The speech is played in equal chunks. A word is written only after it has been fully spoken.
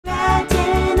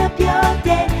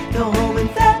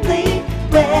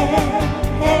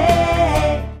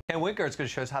Wingard's going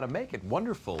to show us how to make it.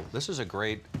 Wonderful. This is a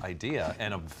great idea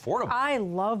and affordable. I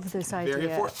love this idea. Very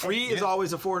affordable. Free is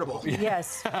always affordable.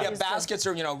 Yes. Yeah, baskets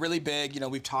are, really big.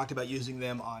 We've talked about using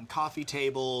them on coffee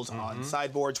tables, on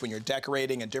sideboards when you're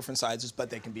decorating at different sizes, but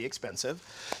they can be expensive.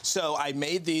 So I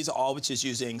made these all, which is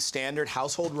using standard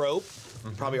household rope.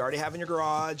 You probably already have in your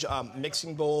garage,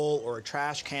 mixing bowl or a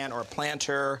trash can or a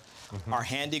planter, our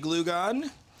handy glue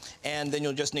gun. And then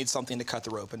you'll just need something to cut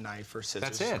the rope, a knife or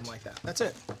scissors, something like that. That's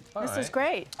it. This is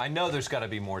great. I know there's got to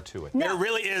be more to it. No. There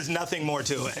really is nothing more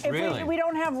to it. If we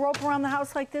don't have rope around the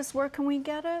house like this, where can we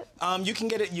get it? You can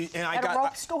get it at a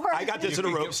rope store? I got this at a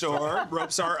rope store.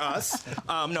 Ropes are us.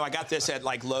 No, I got this at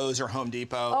like Lowe's or Home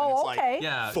Depot. Oh, and okay. It's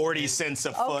like 40 cents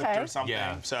a foot or something.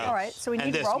 Yeah. So, all right, so we need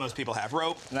and this, rope. most people have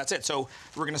rope, and that's it. So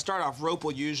we're going to start off. Rope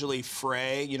will usually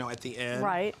fray, at the end.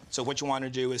 Right. So what you want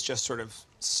to do is just sort of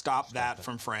stop that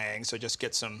from fraying. So just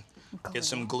get some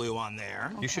glue on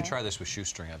there. You should try this with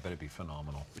shoestring. I bet it'd be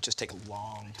phenomenal. It would just take a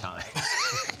long time.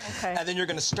 Okay. And then you're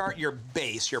going to start your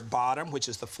base, your bottom, which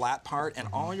is the flat part, and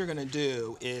all you're going to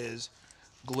do is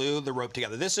glue the rope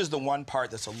together. This is the one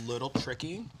part that's a little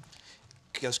tricky.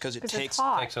 Because it takes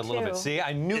a little bit. See,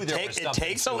 I knew there was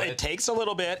something it takes a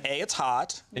little bit. It's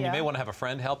hot. And you may want to have a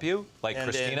friend help you, like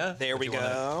Christina. There we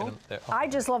go. I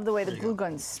just love the way the glue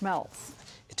gun smells.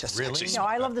 It just really? No,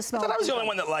 I love the smell. I thought I was the only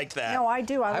one that liked that. No, I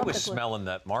do. I was smelling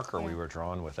that marker we were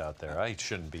drawing with out there. I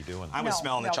shouldn't be doing that. I was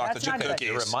smelling the chocolate chip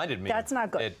cookies. It reminded me. That's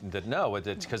not good. No,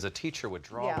 it's because the teacher would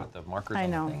draw with the markers on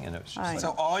the thing, and it was just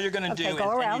So all you're going to do is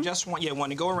and you just want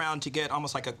to go around to get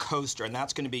almost like a coaster, and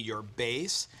that's going to be your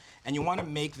base. And you want to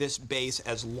make this base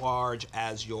as large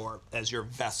as your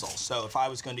vessel. So if I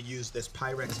was going to use this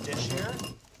Pyrex dish here.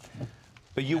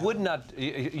 But you would not.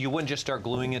 You wouldn't just start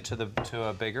gluing it to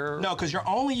a bigger. No, because you're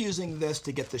only using this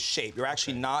to get the shape. You're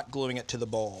actually not gluing it to the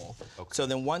bowl. Okay. So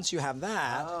then once you have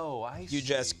that, you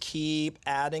just keep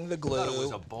adding the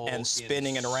glue and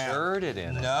spinning it around. Inserted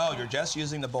in it. No, you're just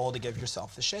using the bowl to give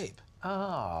yourself the shape.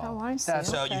 Oh, I see.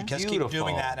 So you just keep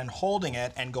doing that and holding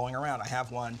it and going around. I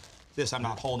have one. This I'm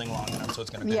not holding long enough, so it's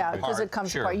going to come apart. Yeah, because it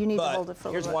comes apart. You need to hold it for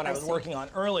a little bit. Here's one I was working on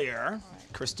earlier.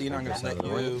 Christina, I'm going to let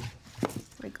you. There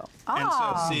we go. And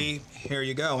so, see, here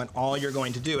you go. And all you're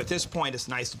going to do, at this point, it's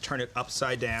nice to turn it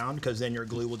upside down, because then your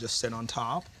glue will just sit on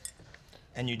top.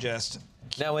 And you just...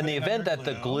 Now, in the event that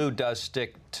the glue does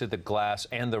stick to the glass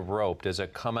and the rope, does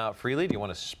it come out freely? Do you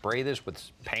want to spray this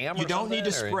with Pam or You don't need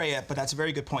to spray it, but that's a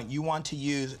very good point. You want to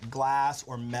use glass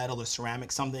or metal or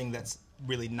ceramic, something that's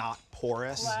really not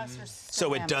porous,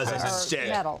 so it doesn't stick.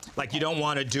 Metal. Like you don't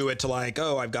want to do it to like,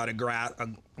 oh, I've got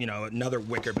another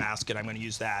wicker basket. I'm going to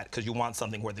use that because you want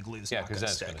something where the glue's not going to stick. Yeah,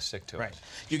 because that's going to stick to it. Right.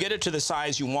 You get it to the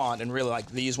size you want, and really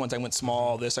like these ones, I went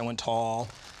small. This I went tall,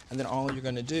 and then all you're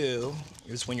going to do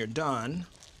is when you're done,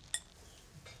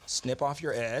 snip off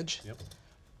your edge. Yep.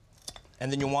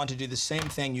 And then you want to do the same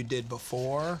thing you did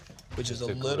before, which is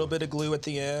a little bit of glue at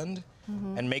the end,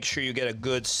 and make sure you get a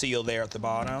good seal there at the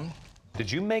bottom. Did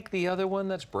you make the other one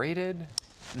that's braided?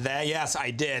 Yes,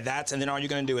 I did. And then all you're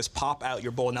going to do is pop out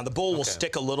your bowl. Now, the bowl will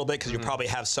stick a little bit because you probably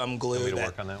have some glue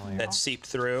that seeped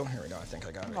through. Here we go. I think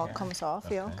I got it. It all comes off.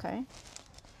 Yeah, okay.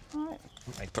 All right.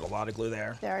 I put a lot of glue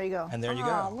there. There you go. And there you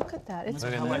go. Oh, look at that. It's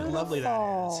how lovely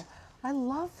that is. I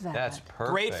love that. That's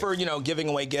perfect. Great for, giving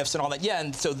away gifts and all that. Yeah,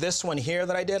 and so this one here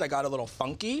that I did, I got a little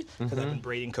funky because I've been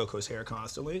braiding Coco's hair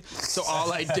constantly. So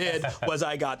all I did was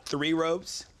I got 3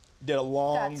 ropes, did a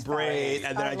long braid,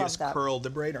 and then I just curled the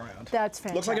braid around. That's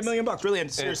fantastic. Looks like $1 million, really.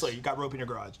 And seriously, you got rope in your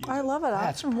garage. I love it. I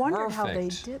often wondered how they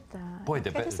did that. Boy,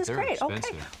 this is great.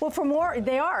 Okay. Well, for more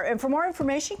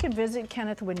information, you can visit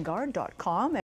KennethWingard.com.